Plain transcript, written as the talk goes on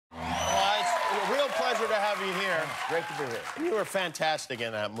pleasure to have you here. Great to be here. You were fantastic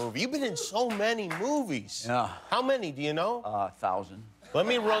in that movie. You've been in so many movies. Yeah. How many, do you know? 1,000. Let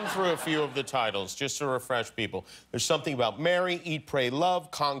me run through a few of the titles, just to refresh people. There's Something About Mary, Eat, Pray,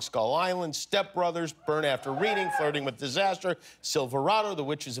 Love, Kong Skull Island, Step Brothers, Burn After Reading, Flirting with Disaster, Silverado, The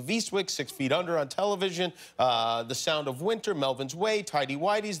Witches of Eastwick, 6 Feet Under on television, The Sound of Winter, Melvin's Way, Tidy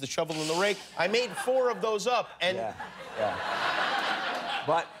Whities, The Shovel and the Rake. I made 4 of those up, and... Yeah.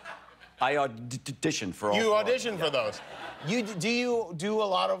 But I auditioned for all 4. You auditioned for those. Do you do a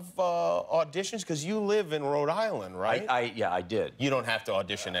lot of auditions? Because you live in Rhode Island, right? Yeah, I did. You don't have to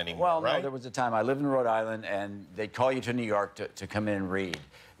audition anymore, well, right? no, there was a time I lived in Rhode Island, and they'd call you to New York to come in and read.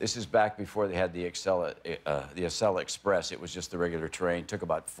 This is back before they had the Acela Express. It was just the regular train. Took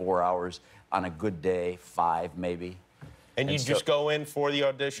about 4 hours on a good day, 5 maybe. And you'd just go in for the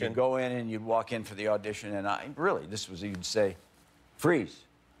audition? You'd go in and you'd walk in for the audition, and you'd say, freeze,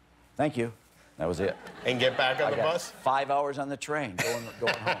 thank you. That was it. And get back on the bus? 5 hours on the train going home.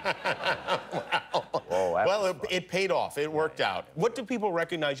 Wow. Whoa, well, it paid off. It worked out. What do people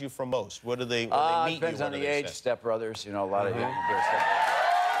recognize you from most? What do they, when they meet depends you? on the age. Step Brothers, you know, a lot of young Step Brothers.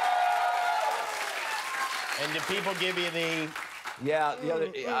 And do people give you the... Yeah, the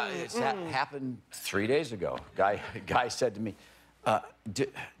other, it's happened 3 days ago. Guy said to me,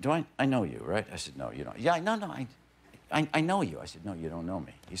 I know you, right? I said, no, you don't. Yeah, no, I know you. I said, no, you don't know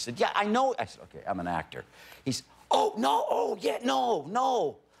me. He said, yeah, I know. I said, okay, I'm an actor. He said, oh, no, oh, yeah,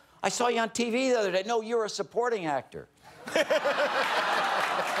 no. I saw you on TV the other day. No, you're a supporting actor.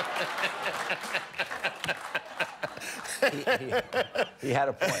 he had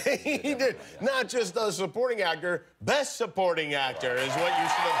a point. He did. Not just a supporting actor, best supporting actor is what you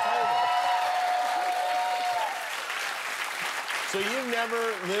should have told him. So you've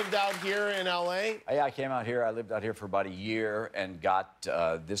never lived out here in L.A.? Yeah, I came out here. I lived out here for about a year and got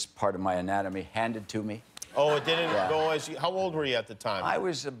this part of my anatomy handed to me. Oh, it didn't go as you... How old were you at the time? I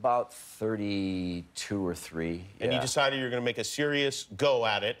was about 32 or 3. And you decided you were going to make a serious go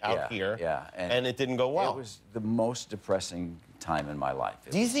at it out here. Yeah. And it didn't go well. It was the most depressing time in my life.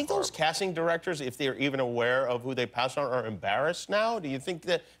 Do you think those casting directors, if they're even aware of who they passed on, are embarrassed now? Do you think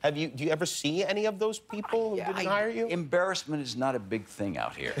that... Do you ever see any of those people who didn't hire you? Embarrassment is not a big thing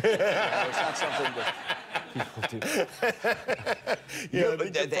out here. It's not something that people do.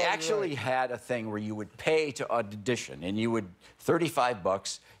 They actually had a thing where you would pay to audition, and you would,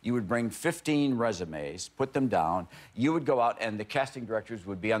 $35, you would bring 15 resumes, put them down, you would go out, and the casting directors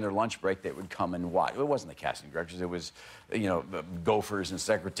would be on their lunch break, they would come and watch. It wasn't the casting directors, it was, you know, gophers and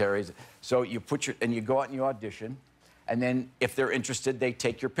secretaries. So you you go out and you audition, and then if they're interested, they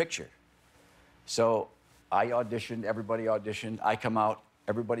take your picture. So I auditioned, everybody auditioned, I come out,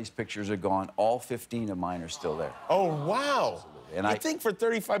 everybody's pictures are gone. All 15 of mine are still there. Oh, wow. Absolutely. And I think for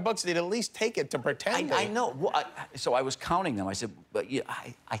 $35, they'd at least take it to pretend. I know. Well, so I was counting them. I said, but yeah,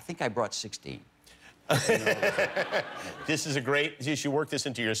 I think I brought 16. This is a great... You should work this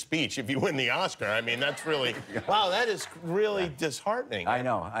into your speech if you win the Oscar. I mean, that's really... Wow, that is really disheartening. I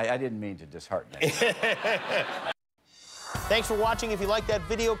know. I didn't mean to dishearten it. Thanks for watching. If you liked that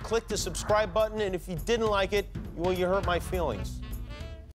video, click the subscribe button. And if you didn't like it, well, you hurt my feelings.